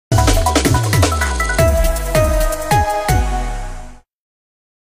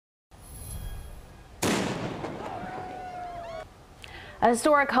A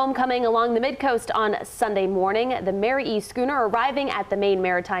historic homecoming along the Mid-Coast on Sunday morning. The Mary E. Schooner arriving at the Maine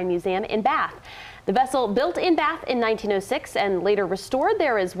Maritime Museum in Bath. The vessel, built in Bath in 1906 and later restored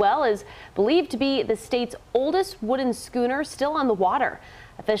there as well, is believed to be the state's oldest wooden schooner still on the water.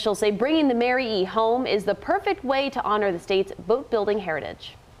 Officials say bringing the Mary E. home is the perfect way to honor the state's boat-building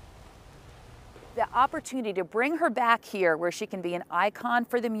heritage. The opportunity to bring her back here where she can be an icon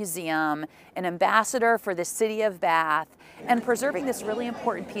for the museum, an ambassador for the city of Bath, and preserving this really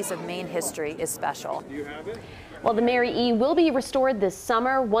important piece of Maine history is special. Do you have it? Well, the Mary E. will be restored this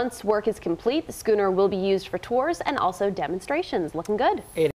summer. Once work is complete, the schooner will be used for tours and also demonstrations. Looking good.